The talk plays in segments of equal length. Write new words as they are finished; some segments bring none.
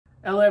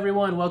Hello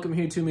everyone, welcome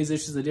here to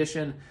Musicians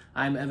Edition.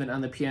 I'm Evan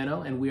on the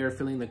piano and we are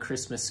feeling the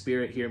Christmas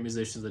spirit here at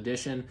Musicians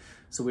Edition.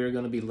 So we are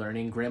going to be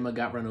learning Grandma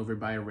Got Run Over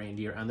by a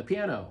Reindeer on the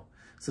piano.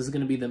 So this is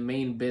going to be the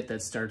main bit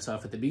that starts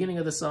off at the beginning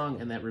of the song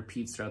and that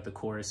repeats throughout the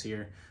chorus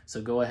here.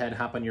 So go ahead,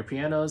 hop on your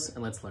pianos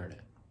and let's learn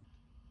it.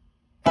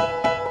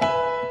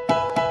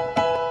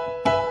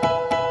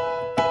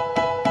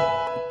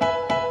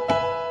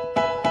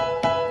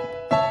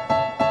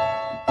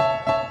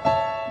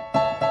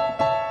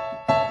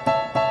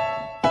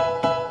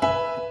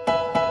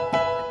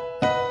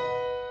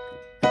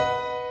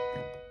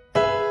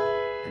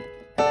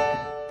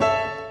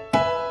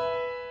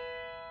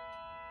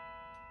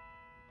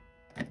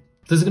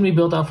 This is going to be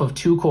built off of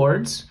 2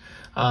 chords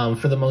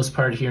for the most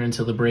part here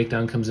until the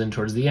breakdown comes in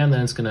towards the end. Then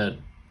it's going to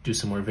do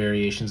some more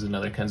variations and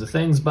other kinds of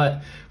things.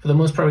 But for the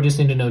most part, we just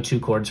need to know 2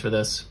 chords for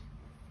this.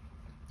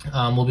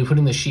 We'll be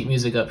putting the sheet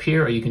music up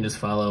here, or you can just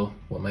follow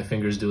what my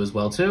fingers do as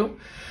well too.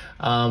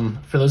 For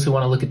those who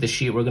want to look at the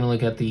sheet, we're going to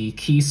look at the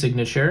key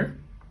signature.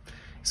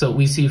 So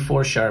we see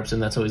 4 sharps, and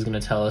that's always going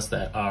to tell us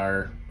that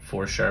our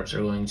 4 sharps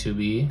are going to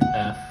be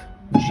F,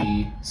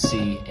 G,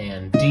 C,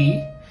 and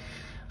D.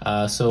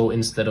 So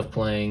instead of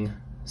playing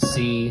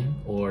C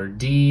or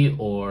D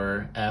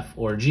or F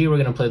or G, we're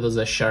going to play those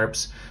as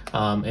sharps,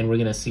 and we're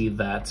going to see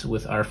that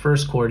with our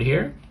first chord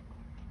here,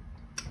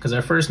 because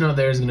our first note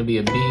there is going to be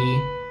a B,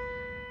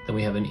 then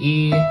we have an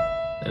E,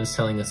 and it's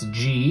telling us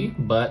G,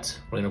 but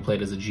we're going to play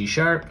it as a G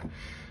sharp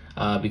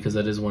because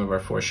that is one of our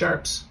 4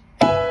 sharps.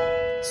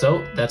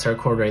 So that's our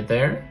chord right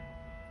there.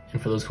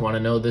 And for those who want to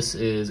know, this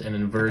is an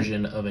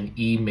inversion of an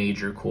E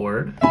major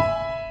chord,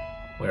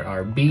 where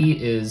our B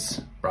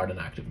is brought an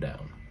octave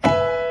down.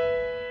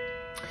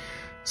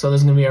 So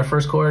this is going to be our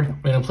first chord.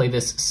 We're going to play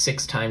this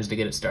 6 times to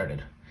get it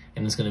started.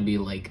 And it's going to be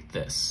like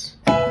this.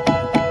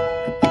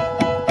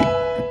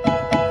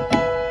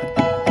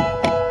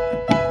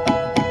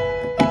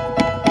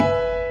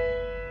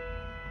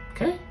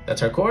 Okay,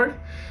 that's our chord.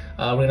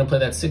 We're going to play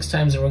that 6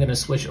 times and we're going to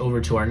switch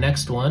over to our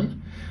next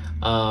one.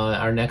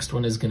 Our next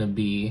one is going to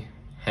be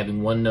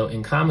having 1 note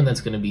in common.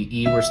 That's going to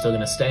be E we're still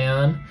going to stay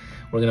on.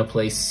 We're going to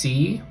play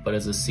C, but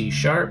as a C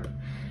sharp.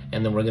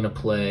 And then we're going to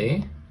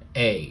play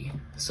A.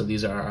 So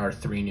these are our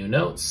 3 new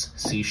notes,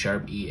 C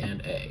sharp, E,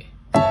 and A.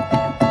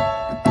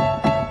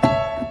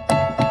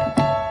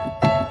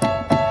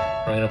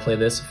 We're going to play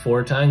this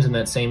 4 times in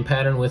that same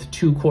pattern with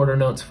 2 quarter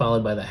notes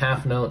followed by the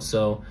half note.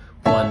 So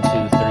 1, 2,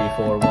 3,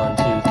 4, 1,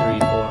 2, 3,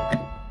 4.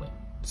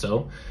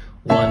 So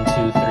 1,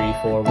 2, 3,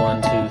 4,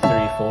 1, 2,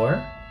 3,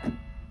 4.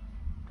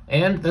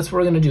 And that's what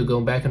we're going to do,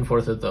 going back and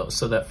forth with those.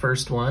 So that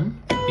first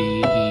one,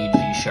 B, E,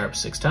 G sharp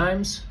 6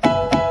 times.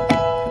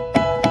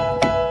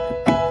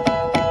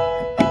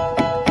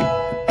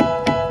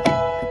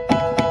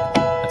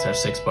 That's our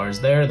 6 bars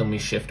there. Then we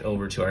shift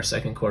over to our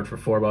second chord for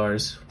 4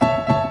 bars. 2, 3,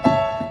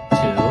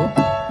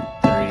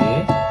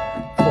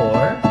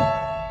 4,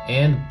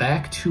 and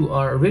back to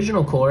our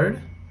original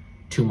chord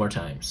 2 more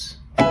times.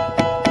 All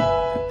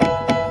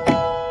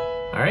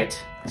right,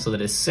 so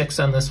that is 6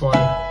 on this one,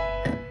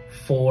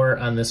 4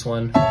 on this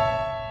one,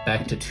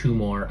 back to 2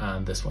 more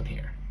on this one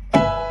here.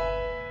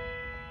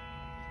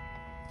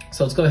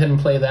 So let's go ahead and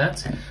play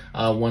that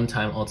 1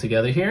 time all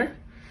together here.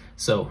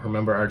 So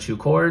remember our 2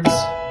 chords,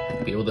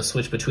 be able to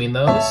switch between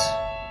those,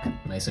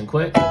 nice and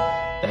quick.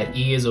 That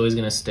E is always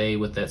going to stay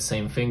with that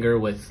same finger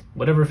with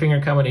whatever finger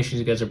combinations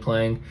you guys are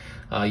playing.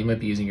 You might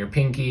be using your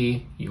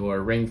pinky,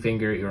 your ring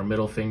finger, your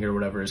middle finger,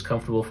 whatever is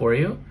comfortable for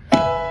you.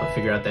 But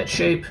figure out that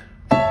shape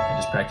and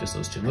just practice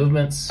those 2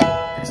 movements.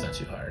 It's not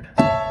too hard.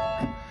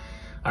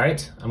 All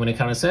right, I'm going to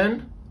count us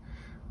in.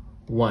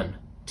 1,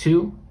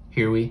 2,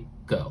 here we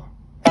go.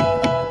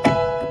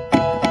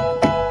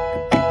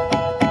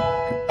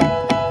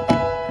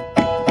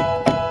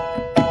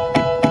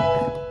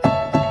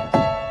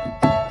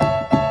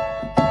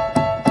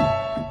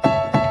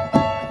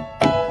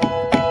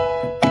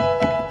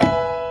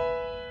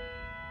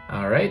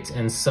 All right,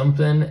 and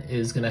something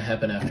is going to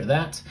happen after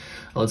that.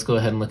 Let's go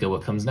ahead and look at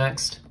what comes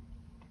next.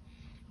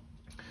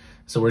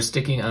 So we're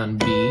sticking on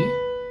B,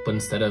 but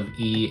instead of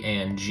E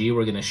and G,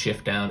 we're going to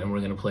shift down and we're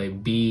going to play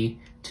B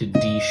to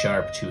D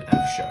sharp to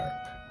F sharp.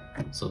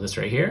 So this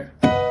right here,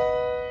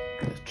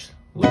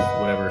 with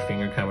whatever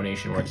finger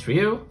combination works for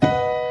you.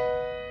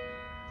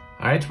 All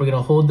right, we're going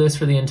to hold this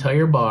for the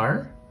entire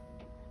bar.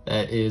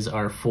 That is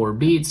our 4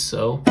 beats.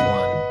 So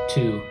 1,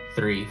 2,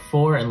 3,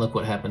 4, and look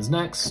what happens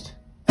next.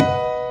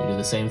 We do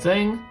the same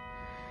thing,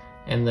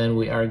 and then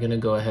we are going to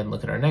go ahead and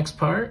look at our next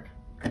part.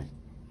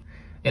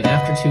 And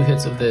after 2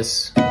 hits of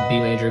this B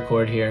major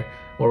chord here,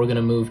 what we're going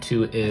to move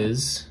to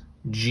is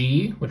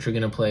G, which we're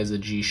going to play as a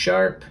G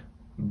sharp,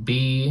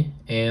 B,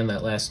 and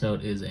that last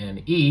note is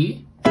an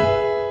E.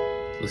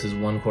 This is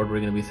 1 chord we're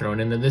going to be throwing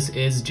in, and this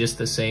is just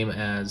the same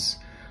as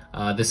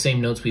the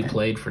same notes we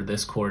played for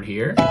this chord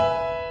here,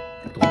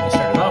 the one we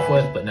started off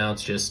with, but now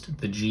it's just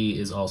the G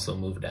is also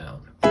moved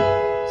down.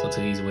 So it's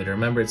an easy way to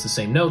remember. It's the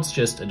same notes,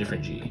 just a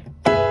different G.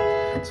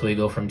 So we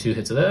go from 2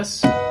 hits of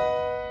this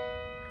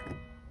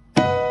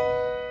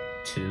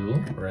to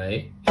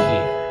right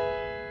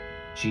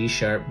here. G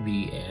sharp,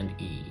 B, and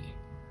E.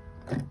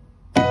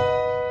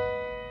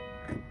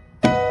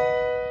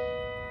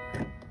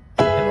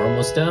 And we're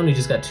almost done. We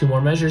just got 2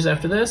 more measures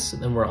after this,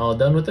 and then we're all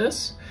done with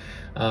this.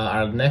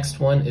 Our next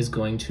one is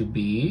going to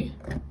be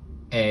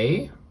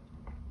A.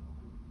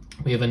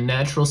 We have a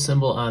natural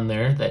symbol on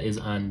there that is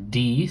on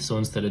D, so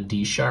instead of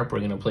D sharp, we're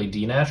going to play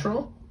D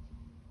natural,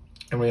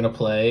 and we're going to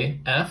play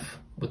F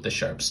with the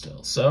sharp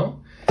still. So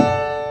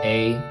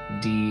A,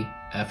 D,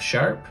 F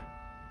sharp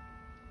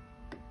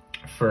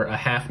for a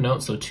half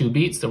note, so 2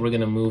 beats. Then we're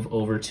going to move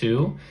over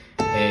to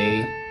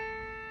A,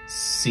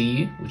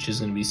 C, which is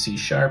going to be C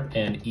sharp,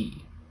 and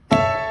E.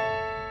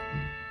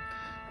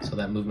 So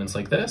that movement's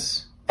like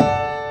this.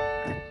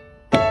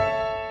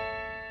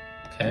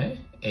 Okay,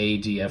 A,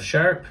 D, F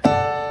sharp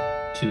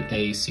to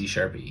A, C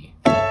sharp, E.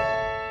 All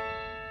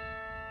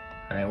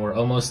right, we're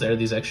almost there.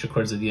 These extra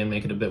chords at the end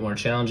make it a bit more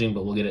challenging,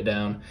 but we'll get it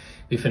down.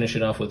 We finish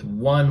it off with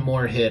 1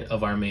 more hit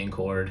of our main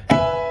chord,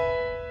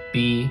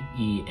 B,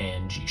 E,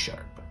 and G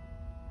sharp.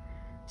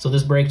 So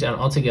this breakdown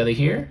all together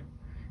here,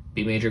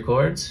 B major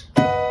chords,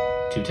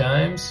 2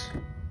 times.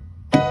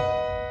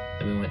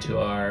 Then we went to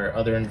our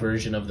other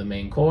inversion of the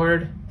main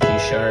chord, G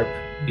sharp,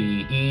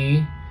 B,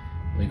 E.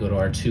 We go to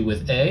our 2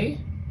 with A,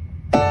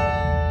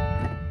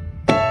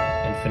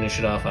 and finish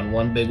it off on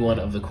 1 big one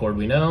of the chord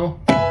we know,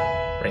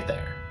 right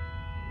there.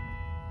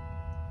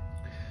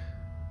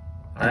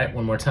 All right,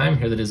 one more time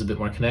here that is a bit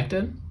more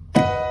connected.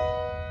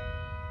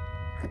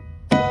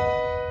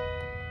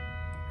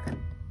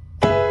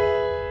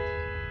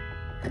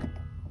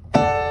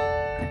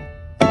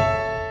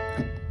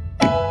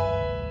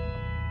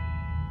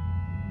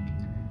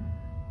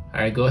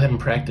 All right, go ahead and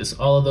practice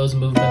all of those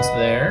movements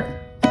there.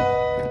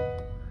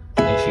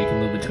 Make sure you can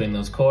move between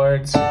those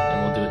chords,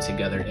 and we'll do it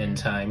together in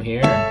time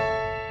here.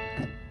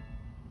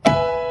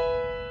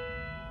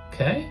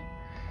 Okay,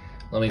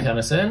 let me count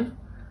us in.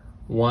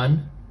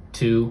 1,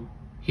 2,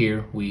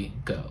 here we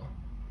go.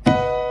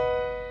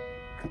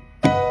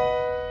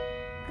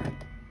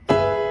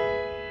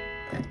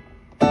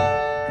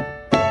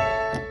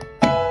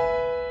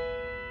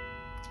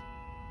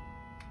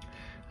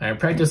 All right,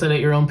 practice that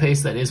at your own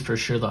pace. That is for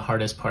sure the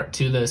hardest part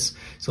to this,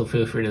 so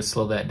feel free to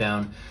slow that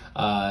down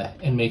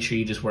and make sure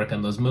you just work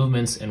on those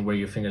movements and where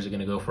your fingers are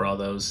going to go for all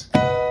those,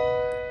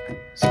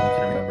 so we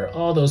can remember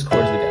all those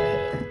chords we gotta hit.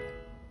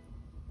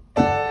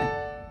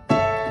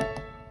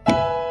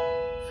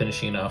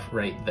 Finishing off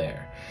right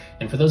there.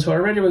 And for those who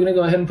are ready, we're going to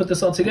go ahead and put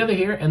this all together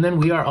here, and then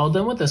we are all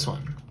done with this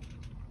one.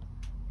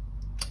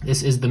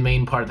 This is the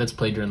main part that's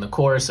played during the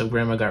chorus of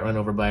Grandma Got Run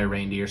Over by a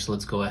Reindeer, so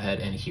let's go ahead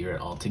and hear it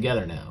all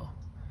together now.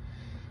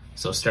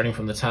 So starting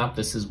from the top,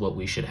 this is what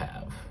we should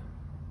have.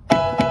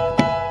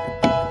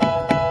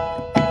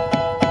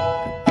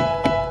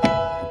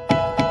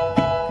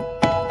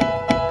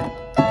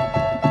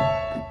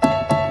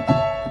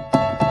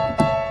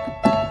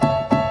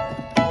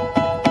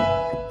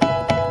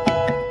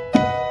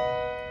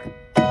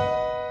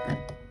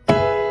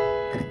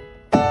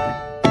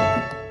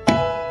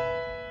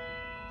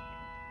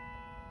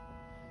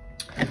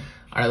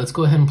 All right, let's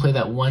go ahead and play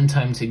that one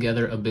time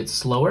together a bit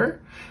slower,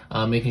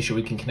 making sure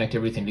we can connect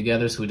everything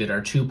together. So we did our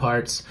 2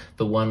 parts,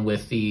 the one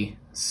with the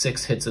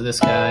 6 hits of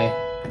this guy,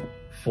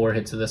 4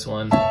 hits of this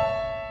one,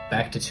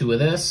 back to 2 of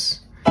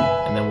this,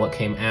 and then what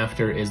came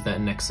after is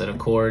that next set of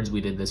chords. We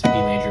did this B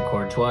major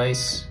chord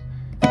twice,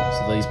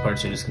 so these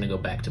parts are just gonna go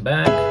back to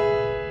back.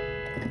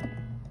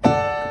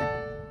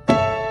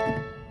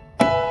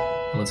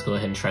 Let's go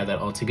ahead and try that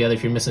all together.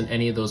 If you're missing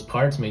any of those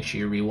parts, make sure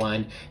you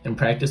rewind and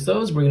practice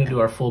those. We're going to do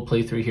our full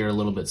playthrough here a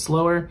little bit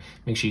slower.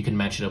 Make sure you can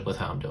match it up with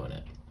how I'm doing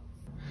it.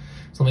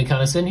 So let me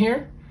count us in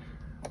here.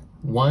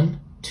 1,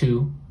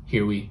 2,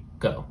 here we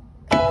go.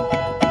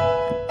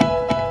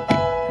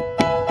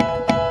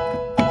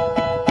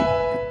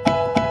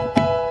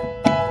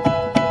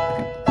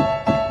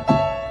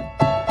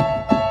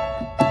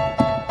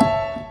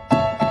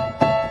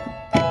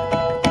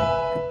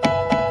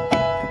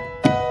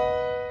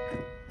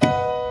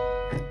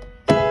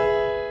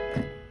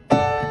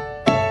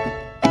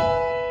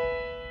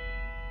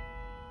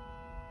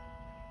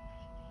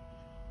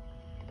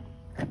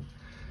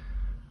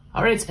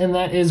 All right, and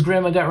that is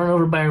Grandma Got Run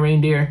Over by a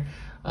Reindeer.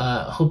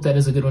 Hope that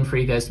is a good one for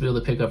you guys to be able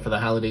to pick up for the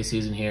holiday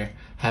season here.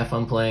 Have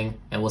fun playing,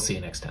 and we'll see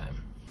you next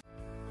time.